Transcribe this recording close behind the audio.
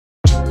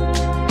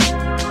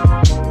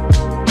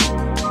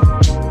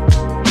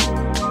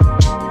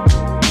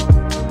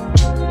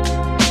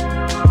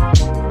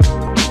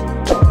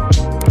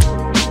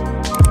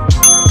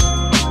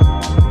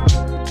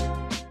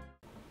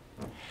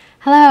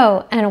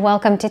Hello, and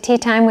welcome to Tea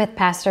Time with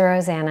Pastor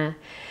Rosanna.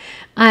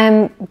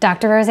 I'm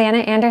Dr. Rosanna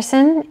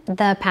Anderson,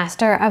 the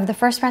pastor of the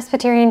First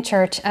Presbyterian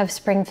Church of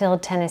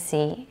Springfield,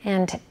 Tennessee.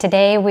 And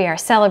today we are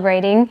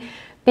celebrating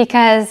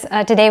because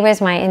today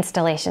was my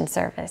installation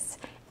service.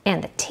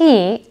 And the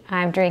tea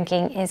I'm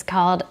drinking is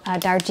called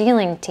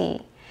Darjeeling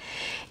tea.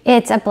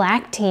 It's a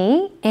black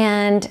tea,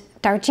 and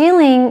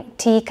Darjeeling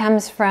tea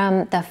comes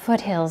from the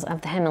foothills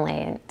of the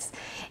Himalayas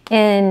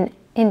in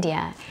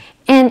India.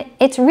 And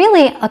it's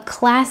really a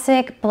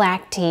classic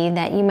black tea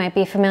that you might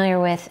be familiar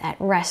with at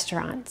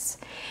restaurants.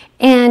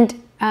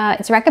 And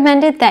it's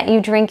recommended that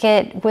you drink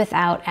it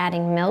without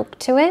adding milk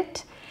to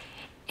it.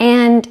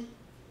 And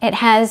it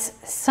has,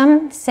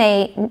 some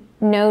say,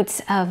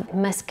 notes of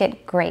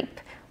muscat grape,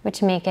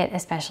 which make it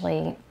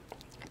especially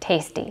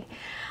tasty.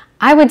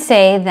 I would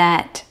say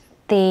that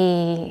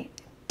the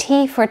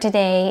tea for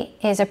today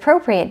is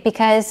appropriate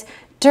because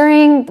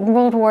during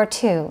World War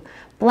II,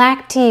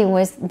 black tea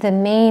was the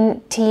main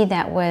tea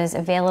that was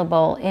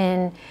available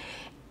in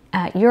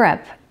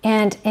Europe.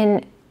 And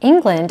in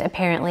England,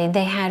 apparently,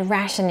 they had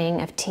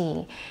rationing of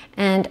tea,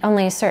 and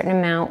only a certain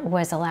amount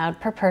was allowed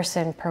per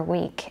person per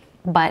week,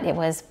 but it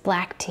was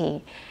black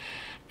tea.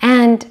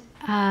 And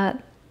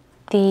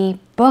the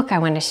book I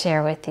want to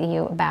share with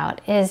you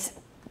about is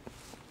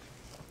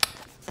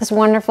this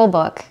wonderful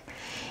book,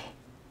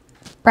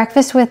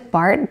 Breakfast with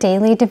Barth,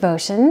 Daily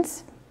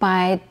Devotions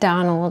by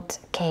Donald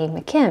K.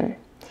 McKim.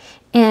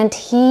 And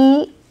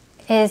he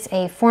is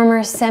a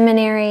former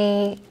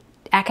seminary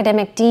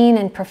academic dean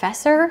and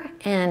professor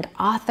and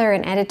author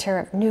and editor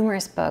of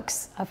numerous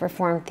books of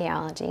Reformed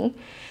theology.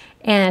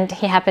 And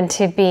he happened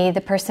to be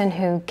the person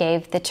who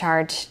gave the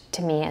charge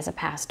to me as a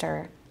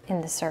pastor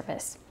in the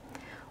service.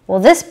 Well,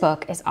 this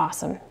book is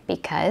awesome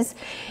because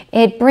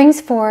it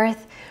brings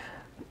forth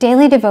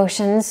daily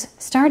devotions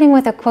starting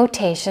with a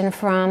quotation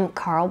from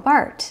Karl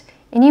Barth.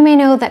 And you may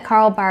know that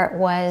Karl Barth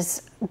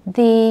was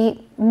the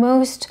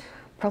most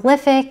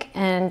prolific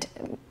and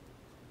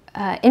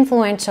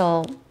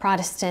influential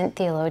Protestant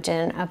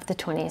theologian of the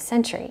 20th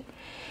century.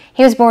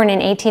 He was born in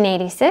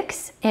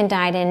 1886 and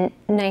died in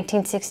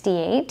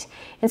 1968,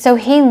 and so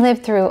he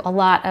lived through a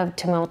lot of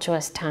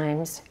tumultuous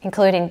times,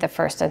 including the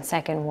First and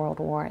Second World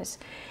Wars.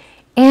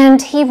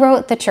 And he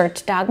wrote the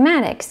Church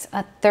Dogmatics,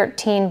 a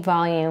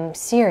 13-volume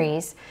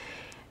series.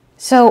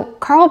 So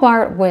Karl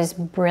Barth was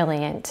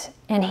brilliant,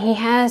 and he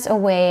has a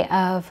way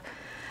of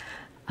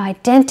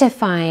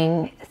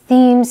identifying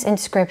themes in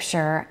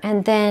Scripture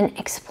and then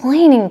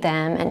explaining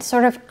them and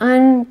sort of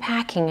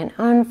unpacking and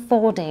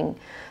unfolding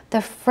the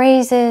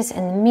phrases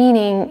and the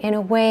meaning in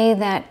a way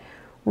that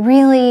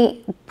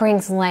really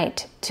brings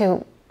light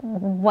to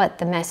what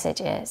the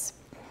message is.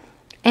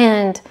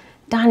 And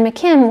Don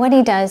McKim, what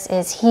he does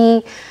is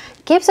he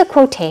gives a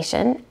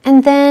quotation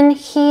and then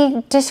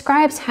he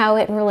describes how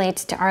it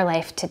relates to our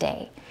life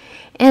today.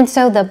 And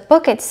so the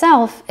book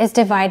itself is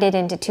divided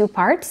into two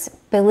parts: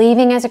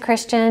 believing as a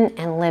Christian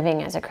and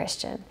living as a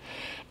Christian.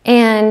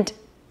 And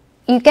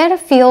you get a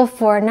feel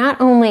for not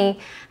only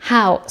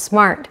how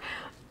smart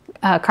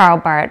Karl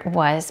Barth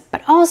was,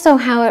 but also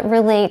how it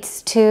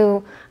relates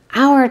to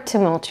our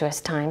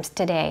tumultuous times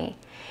today.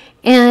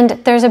 And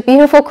there's a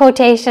beautiful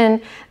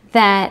quotation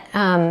that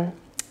Don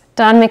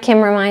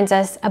McKim reminds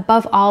us,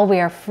 above all, we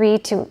are free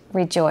to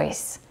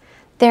rejoice.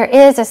 There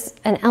is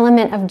an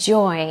element of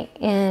joy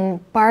in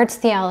Barth's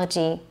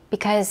theology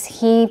because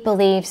he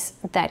believes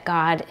that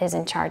God is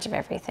in charge of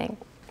everything.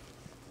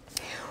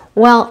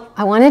 Well,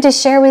 I wanted to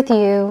share with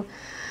you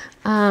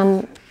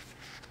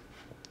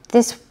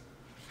this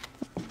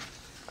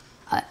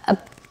a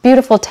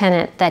beautiful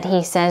tenet that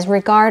he says: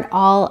 regard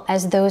all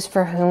as those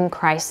for whom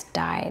Christ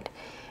died.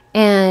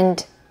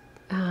 And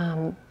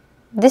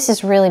this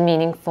is really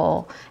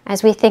meaningful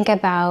as we think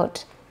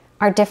about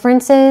our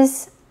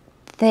differences.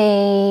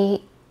 The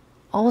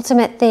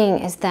ultimate thing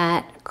is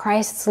that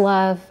Christ's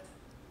love,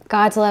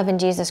 God's love in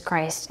Jesus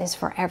Christ, is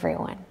for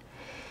everyone.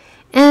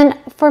 And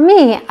for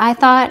me, I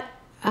thought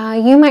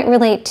you might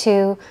relate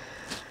to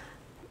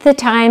the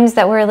times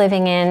that we're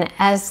living in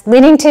as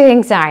leading to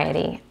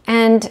anxiety.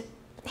 And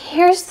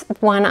here's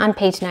one on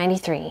page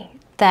 93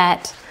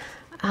 that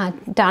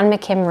Don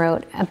McKim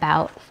wrote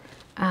about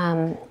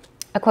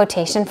a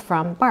quotation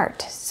from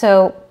Barth.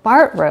 So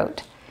Barth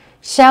wrote,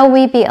 "Shall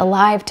we be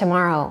alive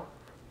tomorrow?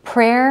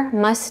 Prayer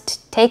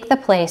must take the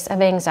place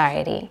of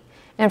anxiety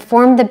and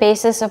form the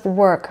basis of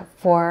work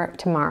for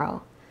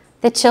tomorrow.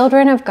 The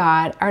children of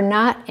God are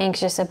not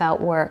anxious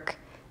about work.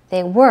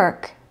 They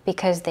work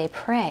because they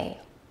pray."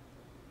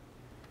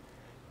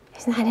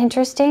 Isn't that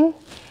interesting?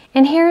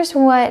 And here's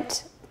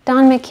what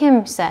Don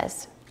McKim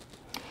says: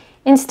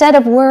 instead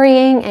of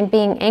worrying and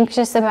being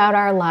anxious about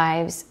our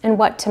lives and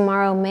what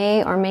tomorrow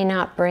may or may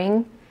not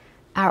bring,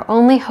 our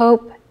only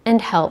hope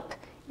and help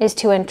is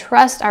to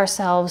entrust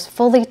ourselves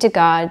fully to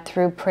God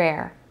through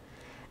prayer.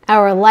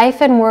 Our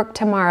life and work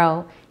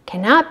tomorrow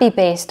cannot be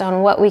based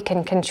on what we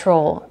can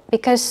control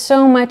because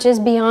so much is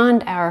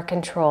beyond our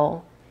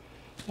control.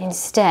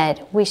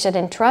 Instead, we should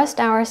entrust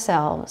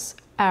ourselves,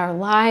 our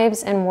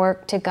lives and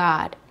work to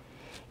God.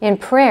 In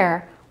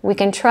prayer, we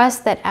can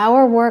trust that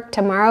our work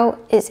tomorrow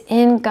is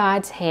in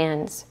God's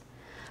hands.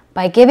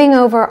 By giving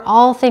over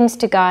all things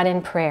to God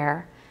in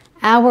prayer,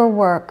 our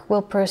work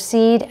will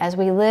proceed as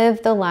we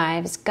live the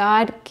lives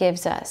God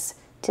gives us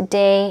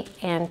today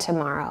and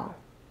tomorrow.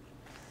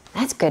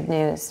 That's good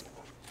news.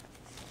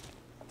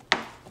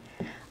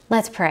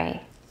 Let's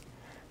pray.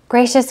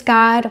 Gracious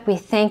God, we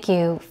thank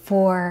you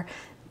for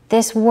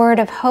this word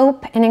of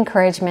hope and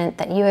encouragement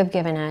that you have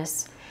given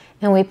us.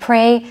 And we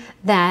pray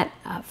that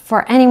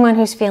for anyone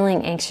who's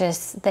feeling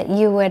anxious, that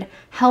you would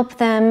help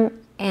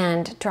them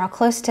and draw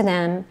close to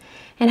them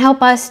and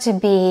help us to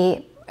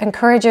be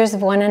encouragers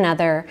of one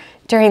another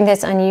during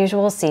this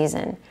unusual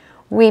season.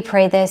 We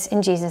pray this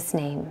in Jesus'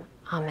 name.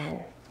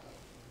 Amen.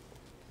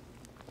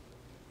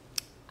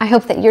 I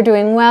hope that you're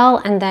doing well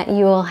and that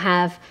you will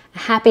have a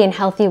happy and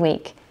healthy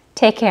week.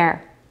 Take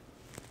care.